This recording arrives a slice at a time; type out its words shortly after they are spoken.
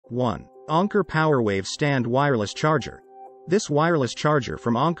1. Anker PowerWave Stand Wireless Charger. This wireless charger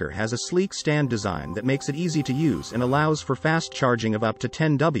from Anker has a sleek stand design that makes it easy to use and allows for fast charging of up to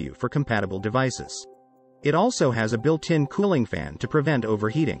 10 W for compatible devices. It also has a built-in cooling fan to prevent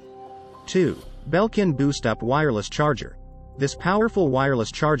overheating. 2. Belkin Boost Up Wireless Charger. This powerful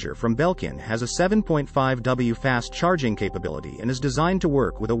wireless charger from Belkin has a 7.5 W fast charging capability and is designed to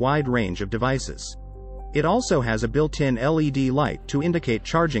work with a wide range of devices. It also has a built-in LED light to indicate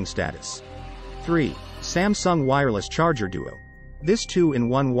charging status. 3. Samsung Wireless Charger Duo. This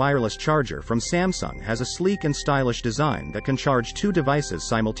 2-in-1 wireless charger from Samsung has a sleek and stylish design that can charge 2 devices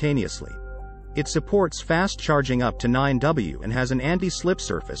simultaneously. It supports fast charging up to 9 W and has an anti-slip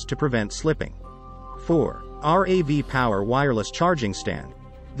surface to prevent slipping. 4. RAV Power Wireless Charging Stand.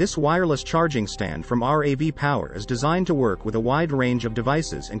 This wireless charging stand from RAV Power is designed to work with a wide range of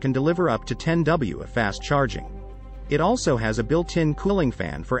devices and can deliver up to 10 W of fast charging. It also has a built-in cooling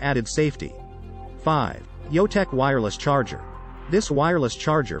fan for added safety. 5. Yotek Wireless Charger. This wireless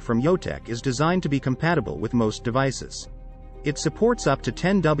charger from Yotek is designed to be compatible with most devices. It supports up to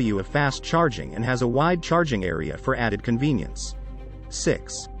 10 W of fast charging and has a wide charging area for added convenience.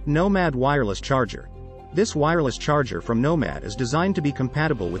 6. Nomad Wireless Charger. This wireless charger from Nomad is designed to be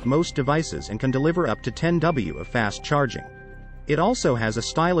compatible with most devices and can deliver up to 10 W of fast charging. It also has a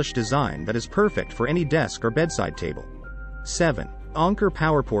stylish design that is perfect for any desk or bedside table. 7. Anker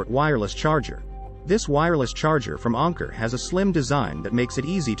PowerPort Wireless Charger. This wireless charger from Anker has a slim design that makes it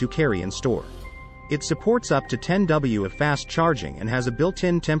easy to carry and store. It supports up to 10 W of fast charging and has a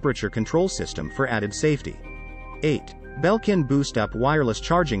built-in temperature control system for added safety. 8. Belkin Boost Up Wireless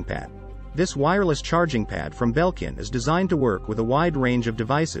Charging Pad. This wireless charging pad from Belkin is designed to work with a wide range of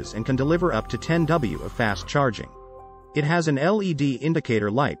devices and can deliver up to 10 W of fast charging. It has an LED indicator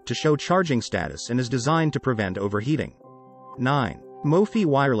light to show charging status and is designed to prevent overheating. 9. Mophie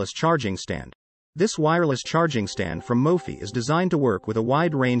Wireless Charging Stand. This wireless charging stand from Mophie is designed to work with a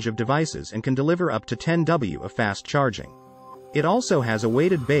wide range of devices and can deliver up to 10 W of fast charging. It also has a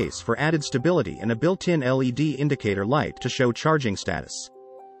weighted base for added stability and a built-in LED indicator light to show charging status.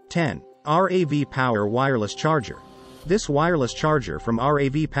 10. RAV Power Wireless Charger. This wireless charger from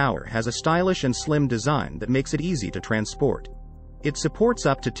RAV Power has a stylish and slim design that makes it easy to transport. It supports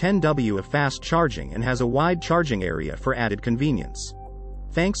up to 10 W of fast charging and has a wide charging area for added convenience.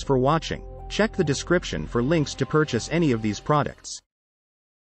 Thanks for watching. Check the description for links to purchase any of these products.